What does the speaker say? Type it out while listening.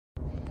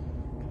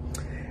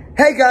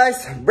Hey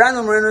guys,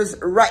 Brandon Moreno is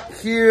right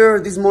here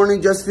this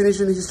morning, just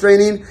finishing his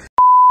training.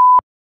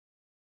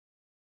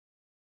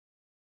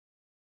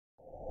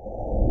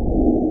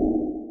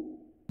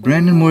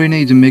 Brandon Moreno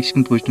is a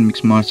Mexican professional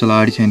mixed martial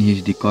artist and he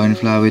is the current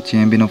flyweight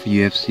champion of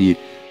UFC.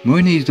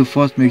 Moreno is the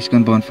first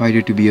Mexican-born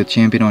fighter to be a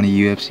champion on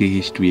UFC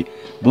history.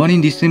 Born in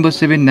December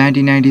 7,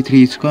 1993,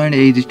 his current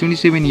age is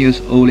 27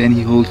 years old and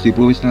he holds the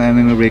professional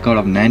MMA record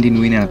of 19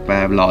 wins and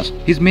 5 losses.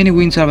 His many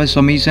wins are by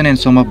submission and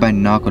some are by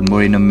knockout.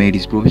 Moreno made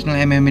his professional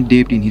MMA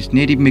debut in his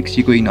native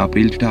Mexico in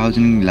April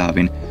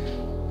 2011.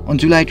 On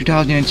July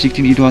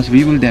 2016, it was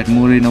revealed that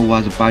Moreno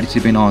was a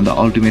participant on the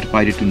Ultimate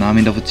Fighter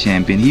Tournament of a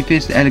Champion. He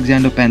faced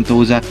Alexander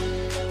Pantoja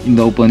in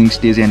the opening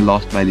stage and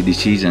lost by the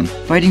decision.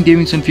 Fighting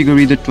Deiveson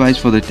figueiredo twice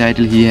for the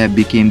title, he have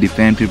become the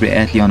fan favorite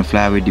athlete on the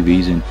flyweight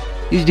division.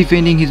 He is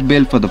defending his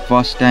belt for the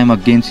first time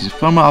against his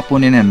former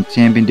opponent and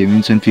champion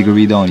Deiveson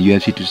figueiredo on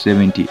UFC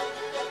 270.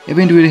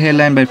 Event will be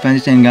headlined by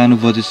Francis Ngannou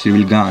vs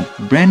Cyril Gane.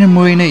 Brandon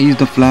Moreno is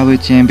the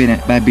flyweight champion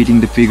by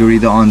beating the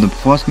Figueiredo on the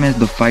first match.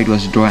 The fight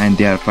was draw and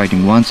they are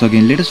fighting once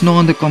again. Let us know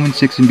on the comment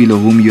section below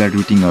whom you are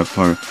rooting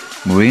for,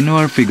 Moreno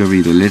or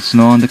Figueiredo. Let's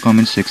know on the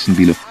comment section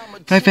below.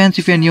 Hi fans,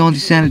 if you are new on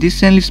this channel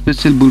is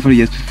special bull for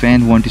UFC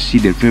fans who want to see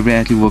their favorite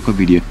athlete workout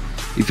video.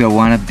 If you are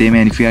one of them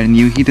and if you are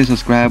new, hit the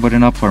subscribe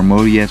button up for more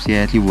UFC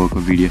athlete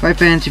workout video. Hi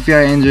fans, if you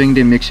are enjoying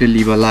them, make sure to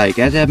leave a like.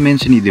 As I have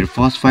mentioned, their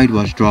first fight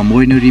was draw.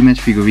 Moreno rematch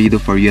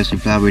Figueiredo for UFC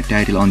flyweight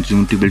title on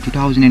June 12,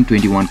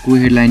 2021,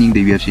 co-headlining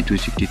the UFC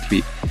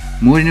 263.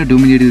 Moreno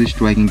dominated the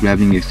striking,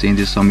 grappling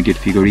exchanges, submitted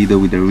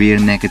Figueiredo with a rear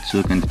naked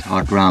choke in the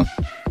third round,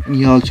 and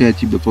he also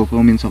achieved the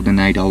performance of the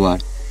night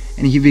award.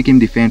 And he became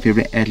the fan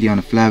favorite athlete on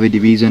the flyweight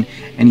division,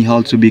 and he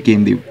also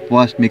became the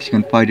first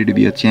Mexican fighter to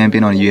be a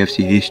champion on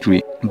UFC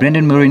history.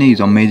 Brandon Moreno is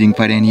an amazing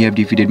fighter and he have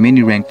defeated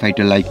many ranked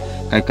fighters like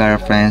Carcara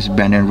France,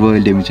 Brandon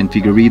Royal, Deiveson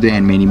figueiredo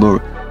and many more.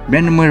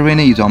 Brandon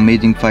Moreno is an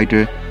amazing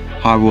fighter,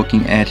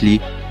 hardworking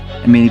athlete,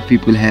 and many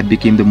people have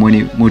become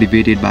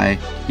motivated by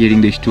hearing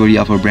the story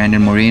of our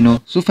Brandon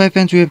Moreno. So 5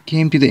 fans, we have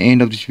came to the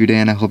end of this video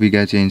and I hope you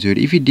guys enjoyed.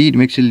 If you did,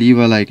 make sure to leave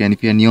a like, and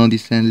if you are new on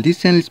this channel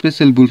is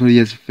special bull for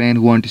UFC fans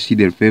who want to see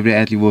their favorite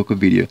athlete workout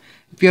video.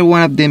 If you are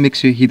one of them, make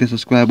sure you hit the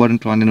subscribe button,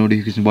 turn the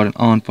notification button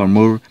on for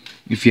more.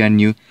 If you are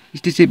new,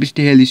 stay safe,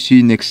 stay healthy, see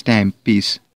you next time, peace.